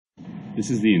This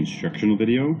is the instructional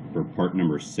video for part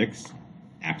number 6,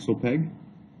 axle peg.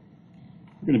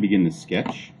 We're going to begin the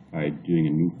sketch by doing a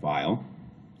new file,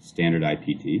 standard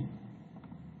IPT.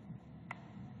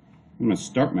 I'm going to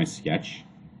start my sketch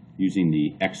using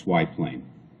the XY plane.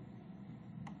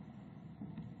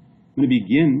 I'm going to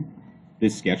begin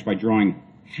this sketch by drawing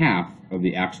half of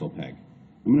the axle peg.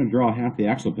 I'm going to draw half the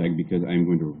axle peg because I'm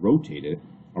going to rotate it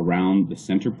around the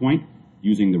center point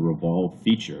using the revolve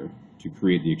feature to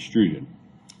create the extrusion.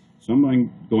 So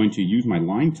I'm going to use my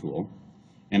line tool,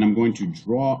 and I'm going to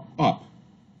draw up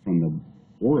from the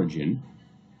origin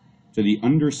to the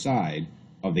underside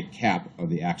of the cap of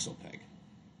the axle peg.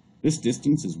 This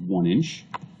distance is 1 inch.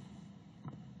 I'm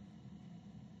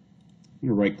going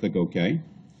to right-click OK.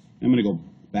 I'm going to go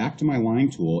back to my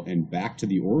line tool and back to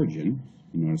the origin.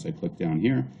 You notice I click down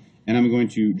here, and I'm going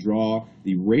to draw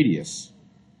the radius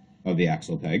of the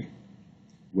axle peg,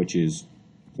 which is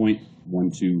 0.125.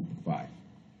 I'm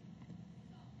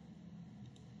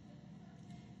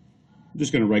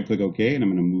just going to right-click OK, and I'm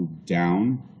going to move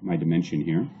down my dimension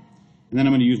here. And then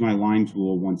I'm going to use my line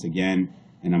tool once again,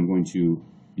 and I'm going to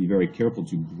be very careful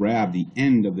to grab the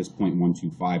end of this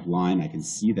 0.125 line. I can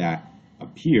see that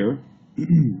appear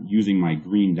using my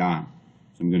green dot.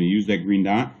 So I'm going to use that green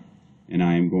dot, and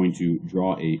I am going to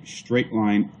draw a straight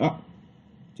line up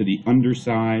to the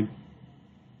underside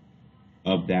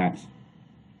of that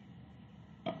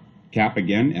cap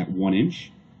again at 1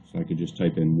 inch. So I could just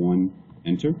type in 1,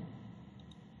 enter.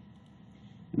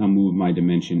 And I'll move my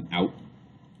dimension out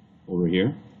over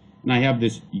here. And I have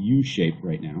this U shape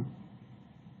right now.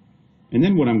 And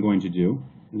then what I'm going to do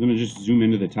is I'm going to just zoom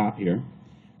into the top here.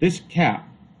 This cap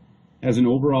has an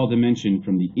overall dimension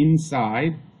from the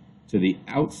inside to the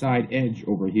outside edge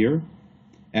over here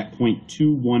at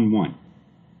 0.211.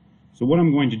 So what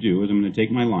I'm going to do is I'm going to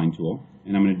take my line tool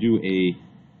and I'm going to do a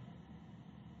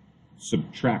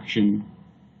subtraction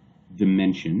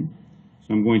dimension.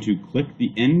 So I'm going to click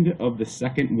the end of the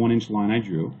second 1 inch line I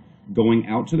drew, going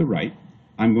out to the right.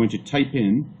 I'm going to type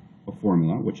in a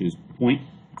formula, which is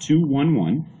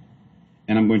 0.211,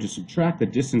 and I'm going to subtract the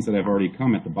distance that I've already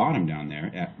come at the bottom down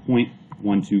there at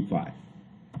 0.125.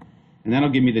 And that'll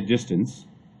give me the distance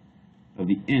of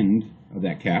the end of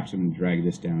that cap. So I'm going to drag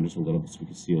this down just a little bit so we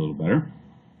can see a little better.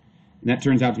 And that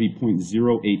turns out to be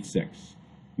 0.086. I'm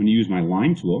going to use my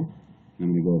line tool.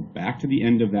 I'm going to go back to the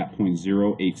end of that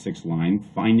 0.086 line,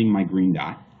 finding my green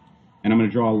dot, and I'm going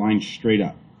to draw a line straight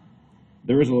up.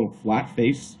 There is a little flat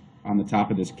face on the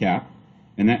top of this cap,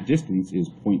 and that distance is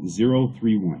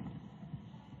 0.031.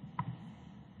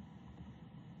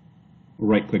 We'll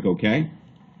right-click OK,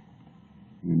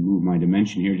 and move my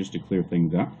dimension here just to clear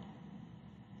things up.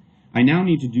 I now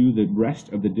need to do the rest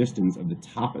of the distance of the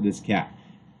top of this cap.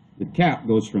 The cap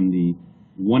goes from the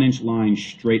 1 inch line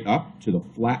straight up to the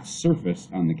flat surface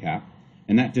on the cap,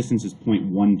 and that distance is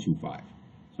 0.125. So I'm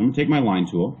going to take my line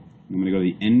tool, I'm going to go to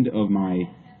the end of my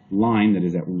line that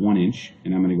is at 1 inch,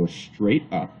 and I'm going to go straight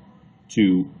up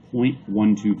to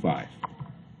 0.125.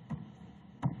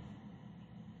 I'm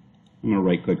going to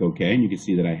right click OK, and you can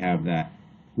see that I have that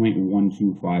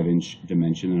 0.125 inch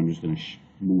dimension, and I'm just going to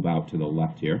move out to the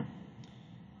left here.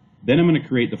 Then I'm going to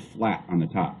create the flat on the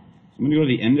top. So I'm going to go to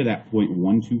the end of that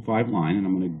 0.125 line, and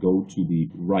I'm going to go to the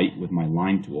right with my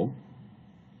line tool,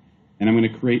 and I'm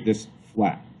going to create this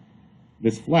flat.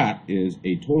 This flat is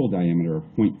a total diameter of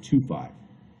 0.25.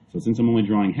 So since I'm only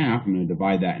drawing half, I'm going to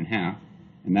divide that in half,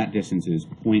 and that distance is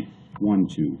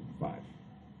 0.125.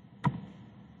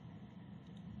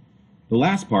 The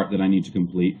last part that I need to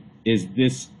complete is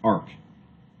this arc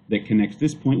that connects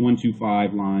this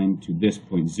 0.125 line to this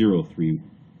 0.031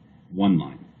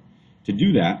 line. To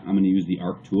do that, I'm going to use the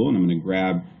arc tool, and I'm going to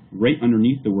grab right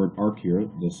underneath the word arc here,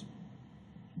 this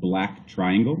black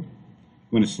triangle. I'm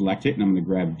going to select it, and I'm going to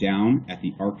grab down at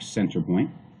the arc center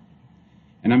point.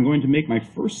 And I'm going to make my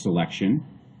first selection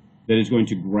that is going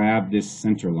to grab this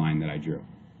center line that I drew.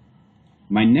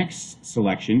 My next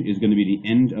selection is going to be the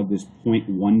end of this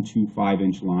 0.125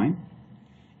 inch line.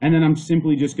 And then I'm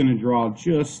simply just going to draw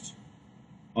just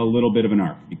a little bit of an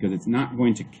arc because it's not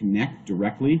going to connect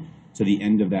directly to the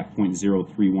end of that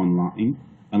 0.031 line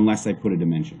unless I put a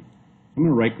dimension. I'm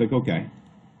going to right click OK,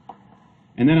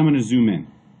 and then I'm going to zoom in.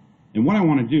 And what I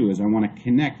want to do is I want to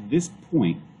connect this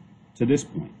point to this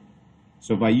point.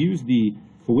 So if I use the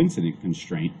coincident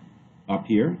constraint up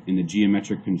here in the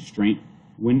geometric constraint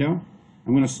window,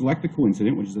 I'm going to select the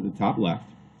coincident, which is at the top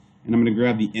left, and I'm going to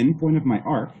grab the end point of my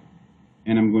arc,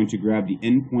 and I'm going to grab the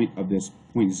end point of this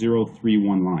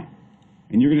 0.031 line.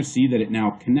 And you're going to see that it now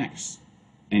connects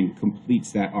and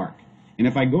completes that arc. And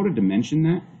if I go to dimension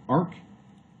that arc,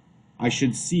 I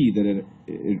should see that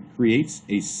it creates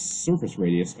a surface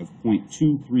radius of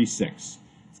 0.236. It's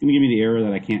going to give me the error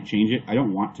that I can't change it. I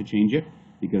don't want to change it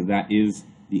because that is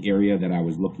the area that I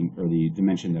was looking, or the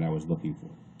dimension that I was looking for.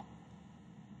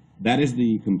 That is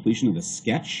the completion of the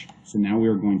sketch. So now we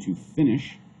are going to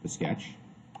finish the sketch.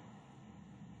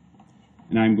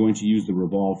 And I'm going to use the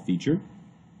revolve feature.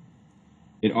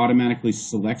 It automatically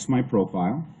selects my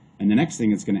profile. And the next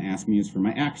thing it's going to ask me is for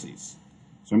my axes.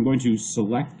 So I'm going to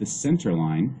select the center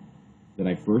line that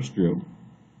I first drew.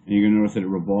 And you're going to notice that it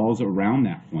revolves around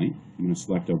that point. I'm going to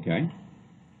select OK.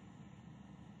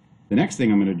 The next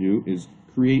thing I'm going to do is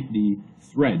create the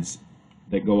threads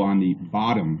that go on the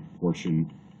bottom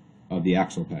portion of the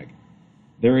axle peg.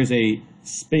 There is a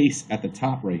space at the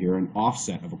top right here, an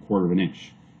offset of 1/4 of an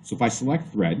inch. So if I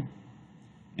select thread,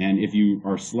 and if you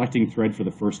are selecting thread for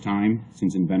the first time,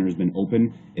 since Inventor has been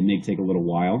open, it may take a little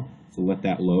while, so let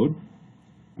that load.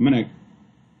 I'm going to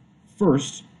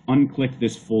first unclick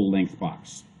this full length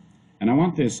box. And I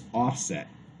want this offset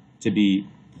to be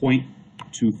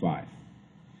 0.25.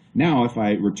 Now if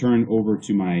I return over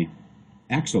to my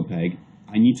axle peg,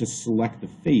 I need to select the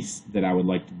face that I would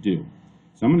like to do.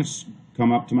 So I'm going to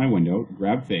come up to my window,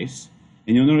 grab face,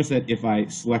 and you'll notice that if I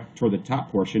select toward the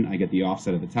top portion, I get the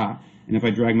offset at the top, and if I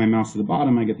drag my mouse to the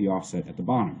bottom, I get the offset at the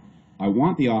bottom. I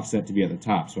want the offset to be at the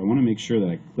top, so I want to make sure that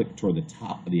I click toward the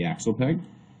top of the axle peg.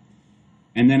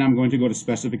 And then I'm going to go to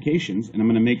specifications, and I'm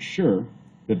going to make sure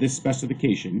that this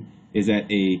specification is at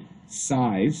a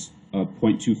size of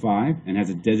 0.25 and has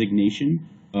a designation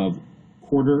of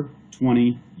 1/4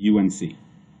 20 UNC.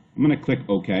 I'm going to click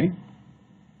OK,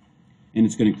 and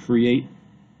it's going to create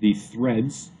the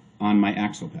threads on my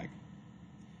axle peg.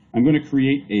 I'm going to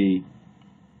create a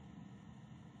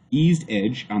eased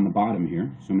edge on the bottom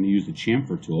here, so I'm going to use the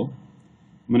chamfer tool.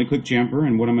 I'm going to click chamfer,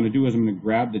 and what I'm going to do is I'm going to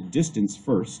grab the distance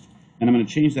first, and I'm going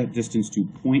to change that distance to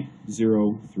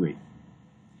 0.03.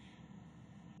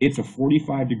 It's a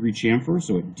 45-degree chamfer,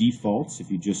 so it defaults,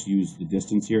 if you just use the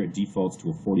distance here, it defaults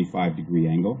to a 45-degree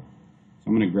angle. So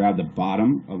I'm going to grab the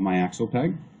bottom of my axle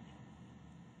peg,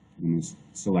 and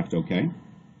select OK.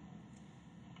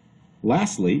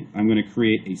 Lastly, I'm going to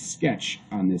create a sketch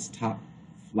on this top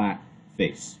flat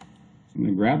face. So I'm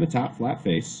going to grab the top flat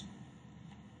face,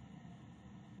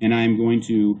 and I'm going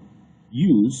to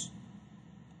use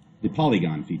the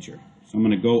polygon feature. So I'm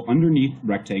going to go underneath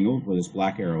rectangle where this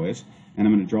black arrow is, and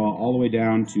I'm going to draw all the way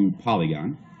down to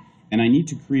polygon, and I need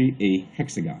to create a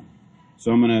hexagon.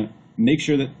 So I'm going to make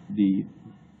sure that the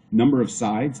number of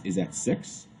sides is at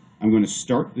 6. I'm going to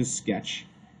start this sketch,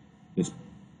 this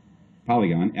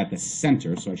polygon, at the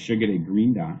center, so I should get a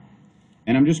green dot,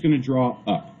 and I'm just going to draw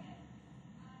up.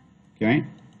 Okay?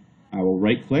 I will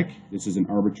right click. This is an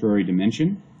arbitrary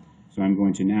dimension, so I'm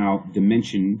going to now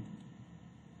dimension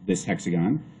this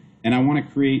hexagon, and I want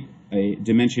to create a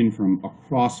dimension from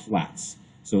across flats.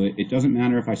 So it doesn't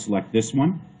matter if I select this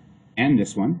one,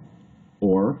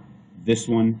 or this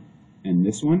one and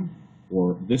this one,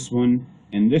 or this one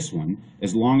and this one,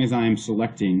 as long as I am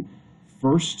selecting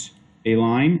first a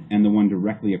line and the one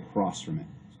directly across from it.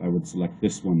 So I would select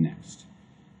this one next.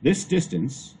 This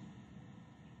distance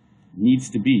needs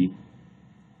to be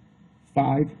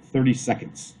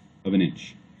 5/32 of an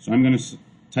inch. So I'm going to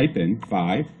type in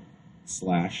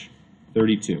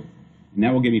 5/32. And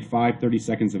that will give me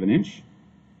 5/32 of an inch.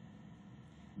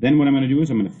 Then what I'm going to do is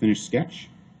I'm going to finish sketch,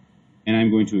 and I'm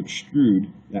going to extrude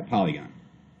that polygon.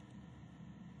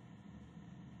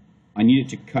 I need it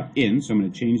to cut in, so I'm going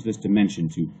to change this dimension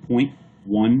to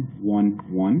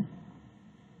 0.111,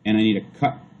 and I need a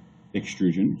cut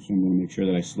extrusion, so I'm going to make sure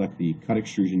that I select the cut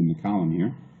extrusion in the column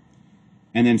here.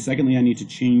 And then secondly, I need to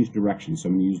change direction, so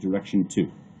I'm going to use direction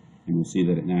 2. And we'll see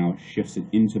that it now shifts it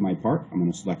into my part. I'm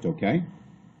going to select OK.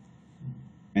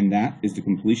 And that is the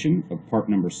completion of part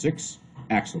number 6,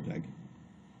 axle peg.